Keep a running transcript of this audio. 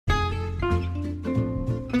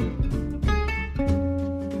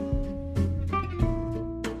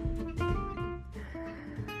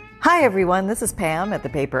Hi everyone, this is Pam at the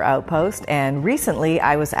Paper Outpost, and recently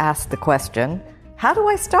I was asked the question, how do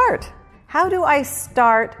I start? How do I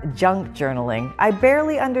start junk journaling? I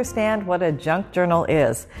barely understand what a junk journal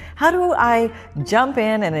is. How do I jump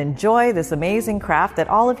in and enjoy this amazing craft that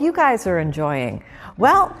all of you guys are enjoying?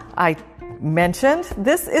 Well, I mentioned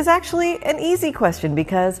this is actually an easy question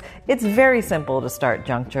because it's very simple to start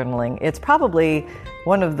junk journaling. It's probably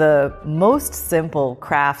one of the most simple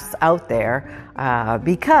crafts out there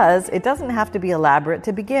because it doesn't have to be elaborate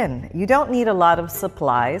to begin. You don't need a lot of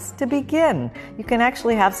supplies to begin. You can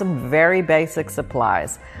actually have some very basic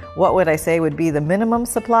supplies. What would I say would be the minimum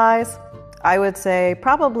supplies? I would say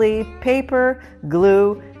probably paper,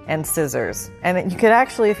 glue, and scissors. And you could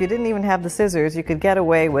actually, if you didn't even have the scissors, you could get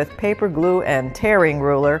away with paper, glue, and tearing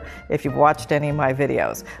ruler if you've watched any of my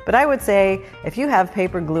videos. But I would say if you have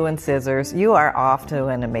paper, glue, and scissors, you are off to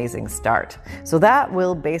an amazing start. So that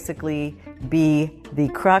will basically be the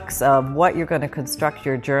crux of what you're going to construct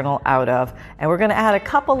your journal out of. And we're going to add a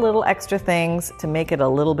couple little extra things to make it a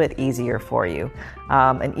little bit easier for you.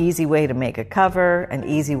 An easy way to make a cover, an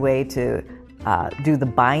easy way to do the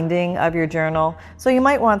binding of your journal. So you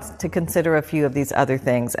might want to consider a few of these other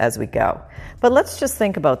things as we go. But let's just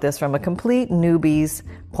think about this from a complete newbie's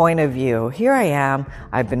point of view. Here I am.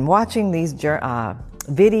 I've been watching these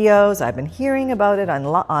videos. I've been hearing about it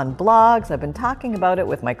on blogs. I've been talking about it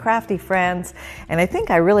with my crafty friends. And I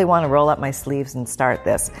think I really want to roll up my sleeves and start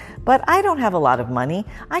this. But I don't have a lot of money.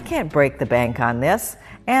 I can't break the bank on this.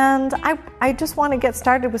 And I just want to get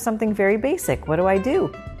started with something very basic. What do I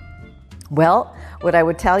do? Well, what I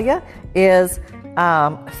would tell you is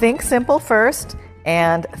think simple first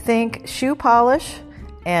and think shoe polish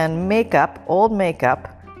and makeup, old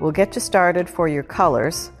makeup, will get you started for your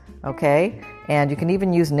colors, okay? And you can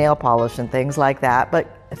even use nail polish and things like that. But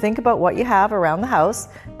think about what you have around the house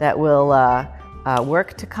that will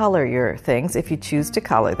work to color your things if you choose to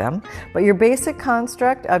color them. But your basic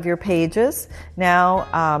construct of your pages,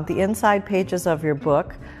 now the inside pages of your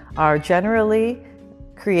book are generally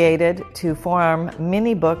created to form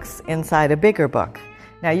mini books inside a bigger book.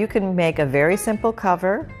 Now you can make a very simple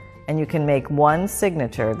cover and you can make one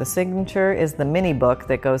signature. The signature is the mini book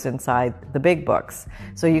that goes inside the big books.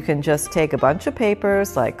 So you can just take a bunch of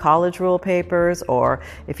papers like college rule papers, or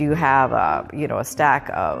if you have a stack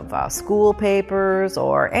of school papers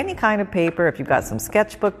or any kind of paper, if you've got some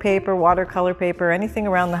sketchbook paper, watercolor paper, anything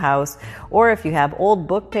around the house, or if you have old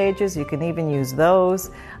book pages, you can even use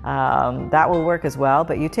those. That will work as well.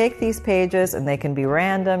 But you take these pages and they can be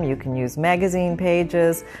random. You can use magazine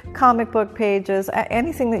pages, comic book pages,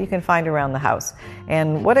 anything that you can find around the house.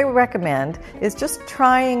 And what I would recommend is just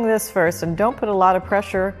trying this first, and don't put a lot of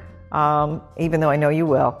pressure, even though I know you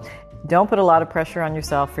will. Don't put a lot of pressure on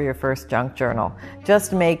yourself for your first junk journal.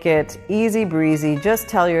 Just make it easy breezy. Just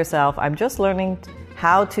tell yourself, I'm just learning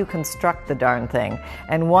how to construct the darn thing.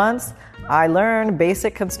 And once I learn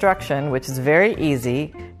basic construction, which is very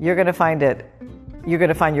easy, you're going to find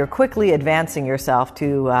you're quickly advancing yourself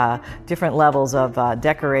to different levels of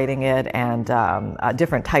decorating it and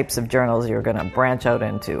different types of journals. You're going to branch out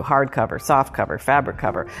into hardcover, soft cover, fabric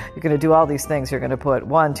cover. You're going to do all these things. You're going to put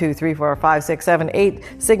 1, 2, 3, 4, 5, 6, 7, 8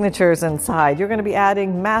 signatures inside. You're going to be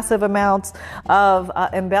adding massive amounts of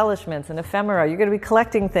embellishments and ephemera. You're going to be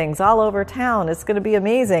collecting things all over town. It's going to be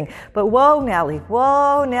amazing. But whoa,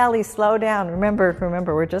 Nellie, slow down. Remember,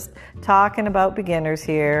 we're just talking about beginners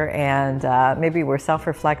here, and maybe we're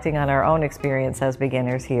self-reflecting on our own experience as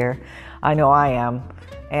beginners here. I know I am.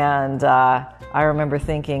 And I remember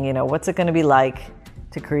thinking, what's it going to be like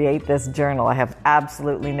to create this journal? I have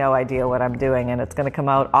absolutely no idea what I'm doing, and it's going to come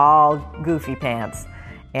out all goofy pants.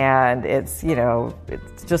 And it's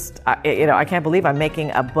just, I can't believe I'm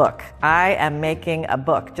making a book. I am making a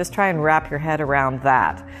book. Just try and wrap your head around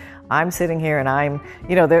that. I'm sitting here and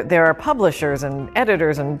there are publishers and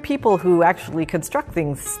editors and people who actually construct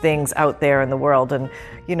things out there in the world. And,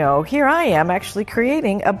 here I am actually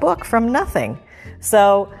creating a book from nothing.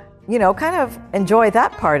 So, kind of enjoy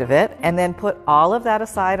that part of it and then put all of that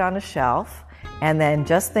aside on a shelf and then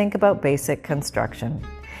just think about basic construction.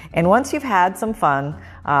 And once you've had some fun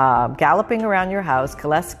galloping around your house,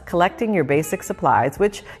 collecting your basic supplies,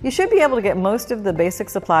 which you should be able to get most of the basic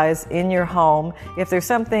supplies in your home. If there's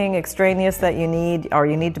something extraneous that you need, or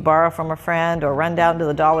you need to borrow from a friend or run down to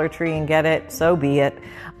the Dollar Tree and get it, so be it.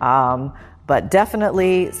 But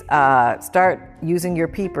definitely start using your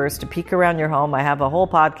peepers to peek around your home. I have a whole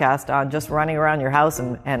podcast on just running around your house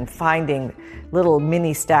and finding little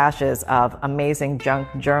mini stashes of amazing junk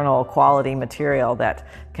journal quality material that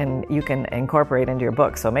you can incorporate into your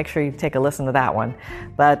book. So make sure you take a listen to that one.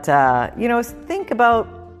 But, think about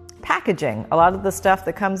packaging. A lot of the stuff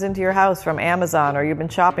that comes into your house from Amazon, or you've been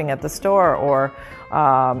shopping at the store, or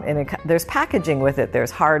there's packaging with it.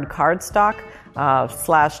 There's hard cardstock /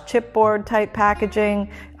 chipboard type packaging.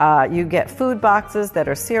 You get food boxes that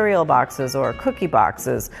are cereal boxes or cookie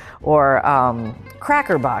boxes or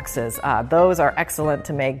cracker boxes. Those are excellent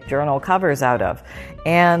to make journal covers out of.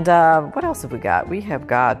 And what else have we got? We have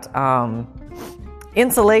got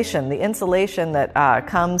insulation. The insulation that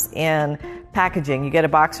comes in packaging. You get a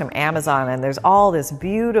box from Amazon, and there's all this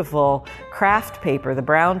beautiful craft paper, the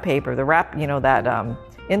brown paper, the wrap, that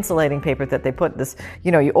insulating paper that they put this,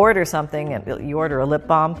 you order something, and you order a lip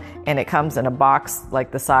balm, and it comes in a box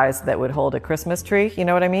like the size that would hold a Christmas tree, you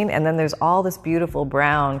know what I mean? And then there's all this beautiful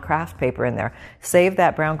brown craft paper in there. Save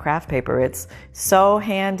that brown craft paper. It's so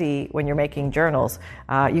handy when you're making journals.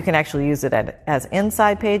 You can actually use it as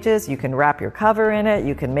inside pages. You can wrap your cover in it.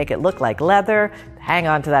 You can make it look like leather. Hang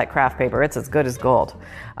on to that craft paper. It's as good as gold.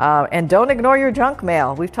 And don't ignore your junk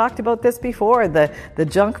mail. We've talked about this before. The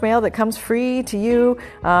junk mail that comes free to you,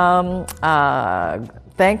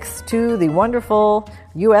 thanks to the wonderful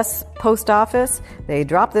U.S. Post Office. They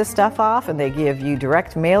drop this stuff off, and they give you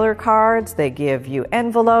direct mailer cards. They give you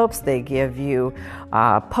envelopes. They give you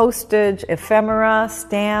postage, ephemera,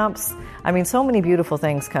 stamps. I mean, so many beautiful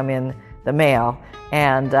things come in the mail,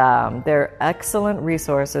 and they're excellent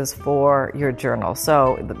resources for your journal.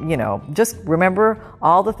 So, just remember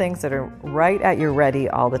all the things that are right at your ready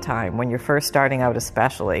all the time when you're first starting out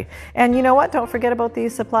especially. And you know what? Don't forget about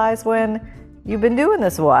these supplies when you've been doing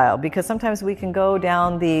this a while, because sometimes we can go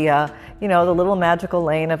down the little magical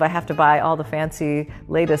lane of I have to buy all the fancy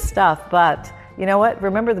latest stuff. But you know what?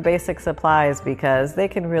 Remember the basic supplies, because they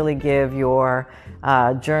can really give your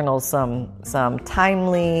journal some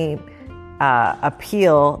timely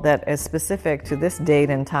appeal that is specific to this date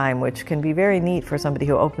and time, which can be very neat for somebody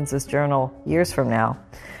who opens this journal years from now.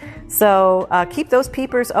 So keep those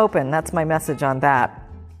peepers open. That's my message on that.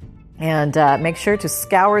 And make sure to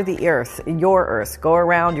scour the earth, your earth. Go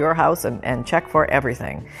around your house and check for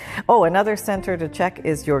everything. Oh, another center to check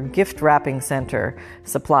is your gift wrapping center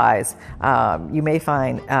supplies. You may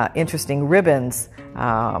find interesting ribbons,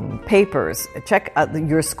 papers. Check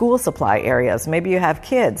your school supply areas. Maybe you have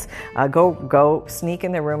kids. Go sneak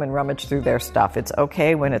in their room and rummage through their stuff. It's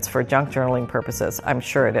okay when it's for junk journaling purposes. I'm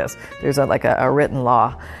sure it is. There's a written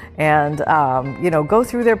law. And, go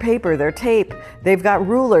through their paper, their tape. They've got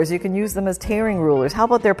rulers. You can use them as tearing rulers. How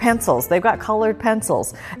about their pencils? They've got colored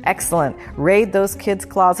pencils. Excellent. Raid those kids'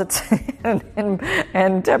 closets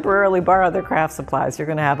and temporarily borrow their craft supplies. You're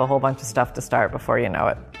going to have a whole bunch of stuff to start before you know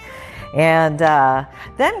it. And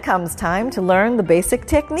then comes time to learn the basic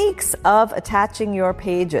techniques of attaching your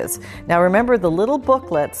pages. Now remember the little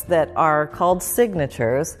booklets that are called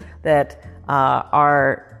signatures that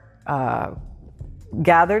are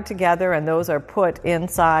gathered together, and those are put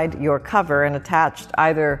inside your cover and attached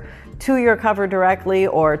either to your cover directly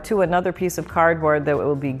or to another piece of cardboard that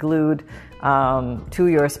will be glued to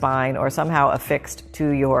your spine or somehow affixed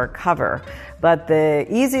to your cover. But the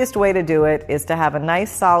easiest way to do it is to have a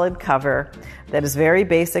nice solid cover that is very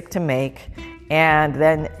basic to make. And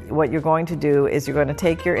then what you're going to do is you're going to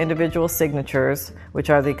take your individual signatures, which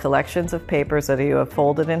are the collections of papers that you have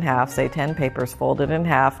folded in half, say 10 papers folded in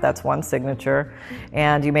half, that's one signature.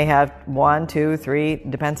 And you may have 1, 2, 3,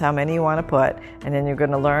 depends how many you want to put. And then you're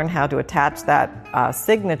going to learn how to attach that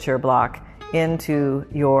signature block into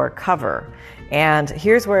your cover. And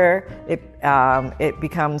here's where it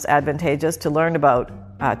becomes advantageous to learn about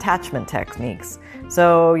attachment techniques.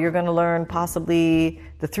 So you're going to learn possibly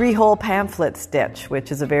the 3-hole pamphlet stitch,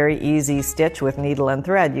 which is a very easy stitch with needle and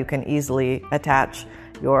thread. You can easily attach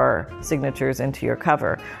your signatures into your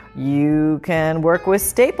cover. You can work with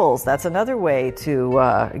staples. That's another way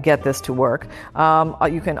to get this to work.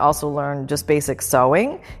 You can also learn just basic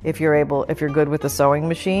sewing. If you're good with the sewing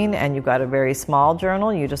machine and you've got a very small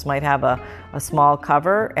journal, you just might have a small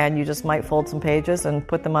cover and you just might fold some pages and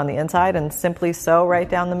put them on the inside and simply sew right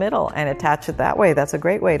down the middle and attach it that way. That's a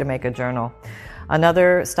great way to make a journal.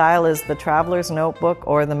 Another style is the traveler's notebook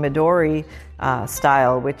or the Midori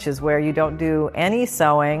style, which is where you don't do any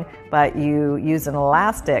sewing, but you use an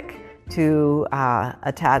elastic to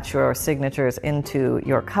attach your signatures into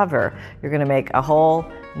your cover. You're going to make a hole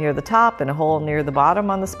near the top and a hole near the bottom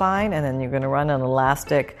on the spine, and then you're going to run an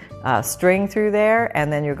elastic string through there,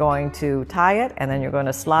 and then you're going to tie it, and then you're going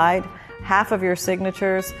to slide half of your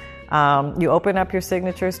signatures. You open up your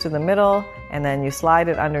signatures to the middle, and then you slide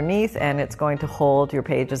it underneath, and it's going to hold your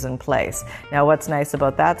pages in place. Now, what's nice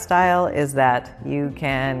about that style is that you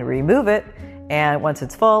can remove it And once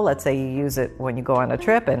it's full, let's say you use it when you go on a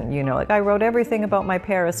trip and like I wrote everything about my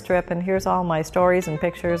Paris trip and here's all my stories and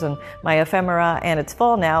pictures and my ephemera, and it's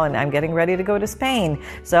full now and I'm getting ready to go to Spain.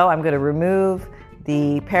 So I'm going to remove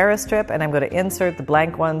the Paris trip and I'm going to insert the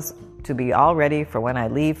blank ones to be all ready for when I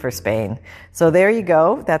leave for Spain. So there you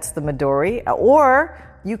go. That's the Midori. Or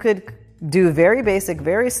you could do very basic,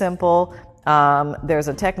 very simple. There's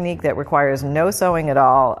a technique that requires no sewing at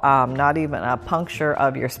all, not even a puncture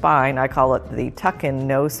of your spine. I call it the tuck-in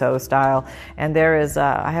no-sew style. And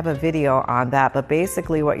I have a video on that. But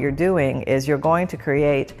basically what you're doing is you're going to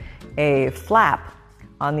create a flap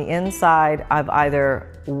on the inside of either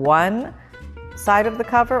one side of the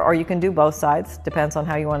cover, or you can do both sides, depends on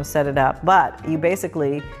how you want to set it up. But you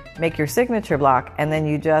basically make your signature block and then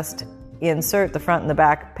you just insert the front and the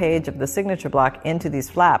back page of the signature block into these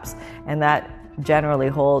flaps, and that generally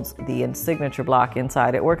holds the signature block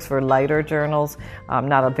inside. It works for lighter journals,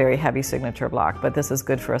 not a very heavy signature block, but this is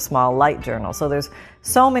good for a small light journal. So there's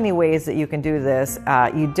so many ways that you can do this.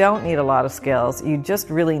 You don't need a lot of skills. You just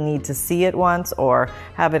really need to see it once or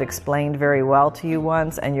have it explained very well to you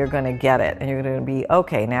once, and you're going to get it. And you're going to be,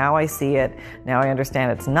 okay, now I see it. Now I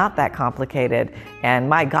understand it's not that complicated. And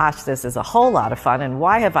my gosh, this is a whole lot of fun. And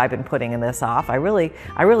why have I been putting this off? I really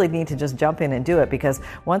need to just jump in and do it, because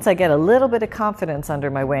once I get a little bit of confidence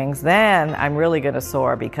under my wings, then I'm really going to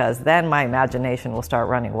soar, because then my imagination will start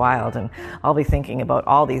running wild and I'll be thinking about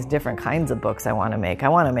all these different kinds of books I want to make. I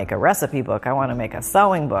want to make a recipe book. I want to make a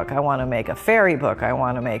sewing book. I want to make a fairy book. I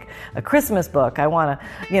want to make a Christmas book. I want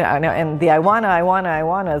to, and the I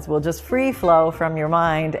wannas will just free flow from your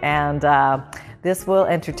mind, and this will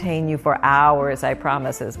entertain you for hours, I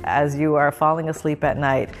promise. As you are falling asleep at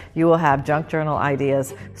night, you will have junk journal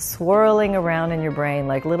ideas swirling around in your brain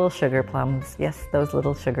like little sugar plums. Yes, those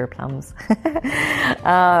little sugar plums.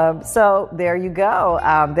 So there you go.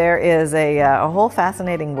 There is a whole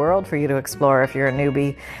fascinating world for you to explore if you're a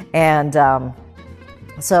newbie. And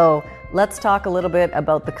so let's talk a little bit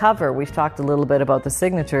about the cover. We've talked a little bit about the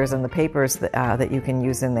signatures and the papers that you can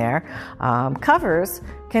use in there. Covers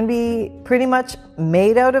can be pretty much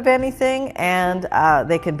made out of anything, and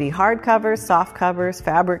they can be hard covers, soft covers,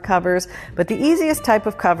 fabric covers. But the easiest type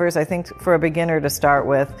of covers, I think, for a beginner to start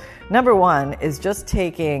with, number one, is just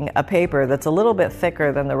taking a paper that's a little bit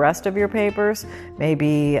thicker than the rest of your papers,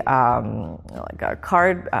 maybe like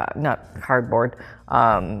a not cardboard,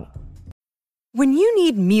 When you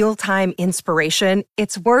need mealtime inspiration,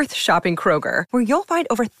 it's worth shopping Kroger, where you'll find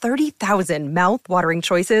over 30,000 mouth-watering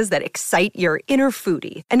choices that excite your inner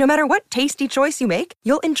foodie. And no matter what tasty choice you make,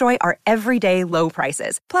 you'll enjoy our everyday low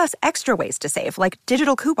prices, plus extra ways to save, like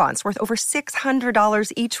digital coupons worth over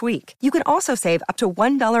 $600 each week. You can also save up to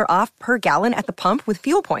 $1 off per gallon at the pump with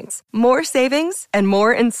fuel points. More savings and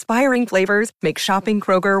more inspiring flavors make shopping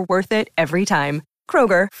Kroger worth it every time.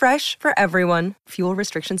 Kroger, fresh for everyone. Fuel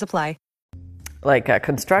restrictions apply. Like a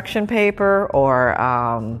construction paper, or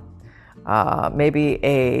maybe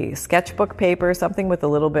a sketchbook paper, something with a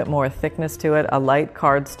little bit more thickness to it, a light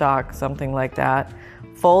cardstock, something like that.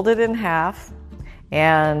 Fold it in half,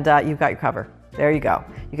 and you've got your cover. There you go.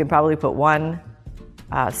 You can probably put one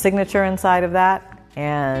signature inside of that,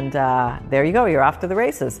 and there you go. You're off to the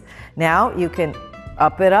races. Now you can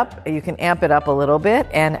amp it up a little bit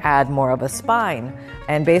and add more of a spine.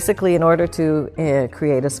 And basically, in order to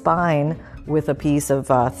create a spine with a piece of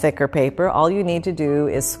thicker paper, all you need to do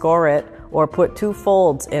is score it or put two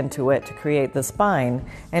folds into it to create the spine.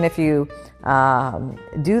 And if you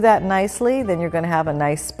do that nicely, then you're going to have a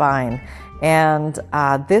nice spine. And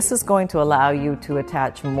this is going to allow you to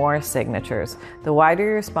attach more signatures. The wider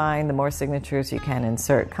your spine, the more signatures you can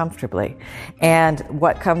insert comfortably. And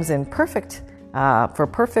what comes in perfect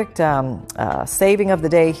saving of the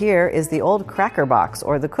day here is the old cracker box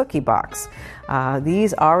or the cookie box.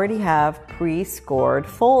 These already have pre-scored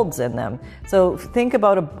folds in them. So think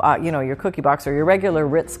about your cookie box or your regular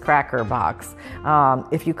Ritz cracker box.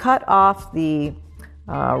 If you cut off the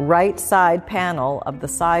right side panel of the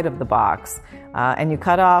side of the box, and you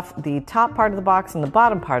cut off the top part of the box and the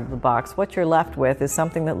bottom part of the box, what you're left with is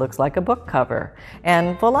something that looks like a book cover.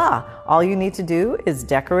 And voila, all you need to do is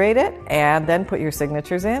decorate it and then put your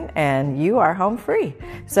signatures in, and you are home free.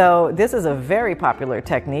 So this is a very popular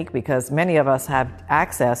technique because many of us have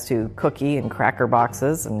access to cookie and cracker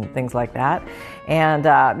boxes and things like that. And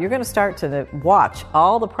you're going to start to watch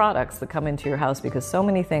all the products that come into your house, because so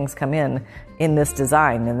many things come in this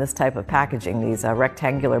design, in this type of packaging, these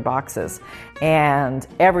rectangular boxes. And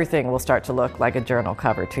everything will start to look like a journal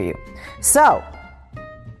cover to you. So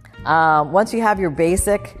Once you have your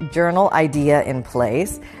basic journal idea in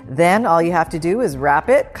place, then all you have to do is wrap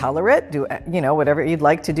it, color it, do whatever you'd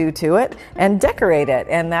like to do to it, and decorate it.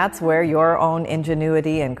 And that's where your own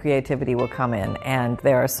ingenuity and creativity will come in. And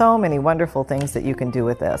there are so many wonderful things that you can do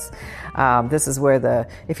with this. This is where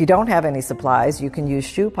if you don't have any supplies, you can use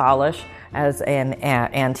shoe polish as an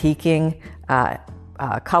antiquing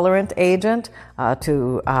colorant agent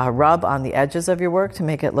to rub on the edges of your work to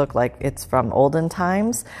make it look like it's from olden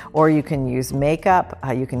times. Or you can use makeup,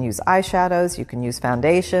 you can use eyeshadows, you can use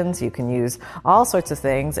foundations, you can use all sorts of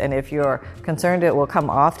things. And if you're concerned it will come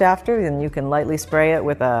off after, then you can lightly spray it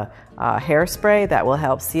with a hairspray that will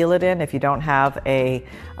help seal it in. If you don't have a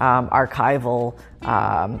archival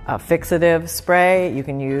a fixative spray, you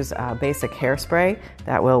can use basic hairspray.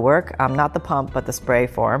 That will work. Not the pump, but the spray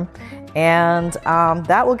form. And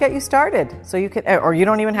that will get you started. So you can, or you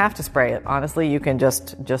don't even have to spray it. Honestly, you can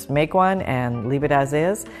just make one and leave it as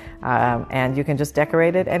is. And you can just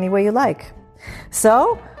decorate it any way you like.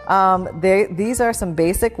 So these are some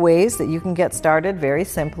basic ways that you can get started very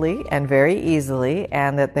simply and very easily,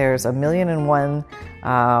 and that there's 1,000,001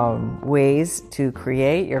 ways to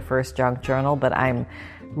create your first junk journal, but I'm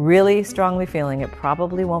really strongly feeling it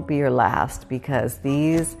probably won't be your last, because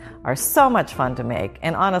these are so much fun to make,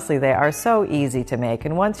 and honestly they are so easy to make.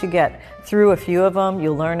 And once you get through a few of them,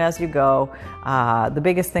 you'll learn as you go. The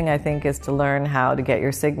biggest thing I think is to learn how to get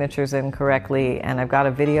your signatures in correctly, and I've got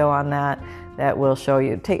a video on that will show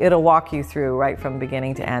you, it'll walk you through right from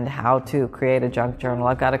beginning to end how to create a junk journal.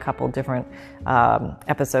 I've got a couple different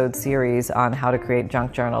episode series on how to create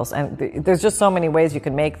junk journals, and there's just so many ways you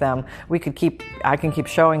can make them. I can keep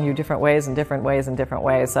showing you different ways and different ways and different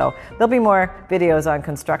ways. So there'll be more videos on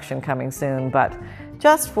construction coming soon, but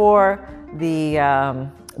just for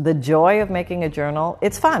the joy of making a journal,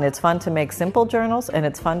 it's fun. It's fun to make simple journals, and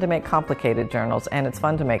it's fun to make complicated journals, and it's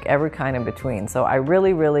fun to make every kind in between. So I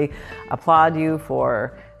really, really applaud you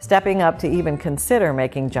for stepping up to even consider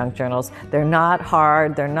making junk journals. They're not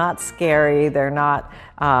hard, they're not scary, they're not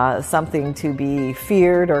something to be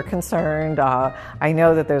feared or concerned. I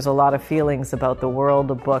know that there's a lot of feelings about the world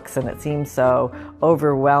of books, and it seems so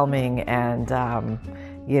overwhelming and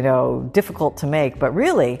difficult to make, but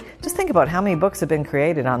really, just think about how many books have been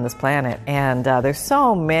created on this planet, and there's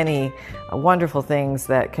so many wonderful things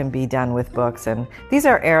that can be done with books. And these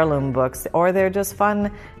are heirloom books, or they're just fun,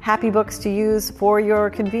 happy books to use for your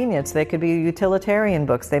convenience. They could be utilitarian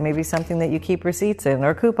books. They may be something that you keep receipts in,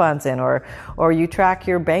 or coupons in, or you track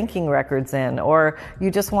your banking records in, or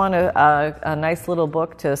you just want a nice little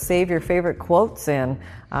book to save your favorite quotes in.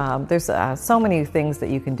 There's so many things that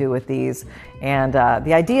you can do with these, and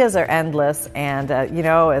the ideas are endless. And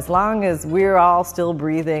as long as we're all still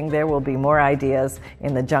breathing, there will be more ideas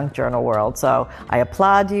in the junk journal world. So I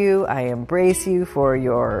applaud you. I embrace you for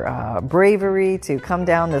your bravery to come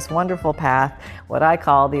down this wonderful path, what I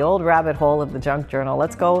call the old rabbit hole of the junk journal.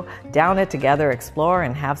 Let's go down it together, explore,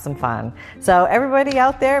 and have some fun. So everybody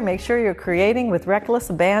out there, make sure you're creating with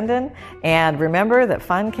reckless abandon, and remember that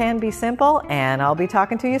fun can be simple. And I'll be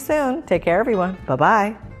talking to you soon. Take care, everyone.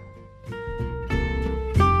 Bye-bye.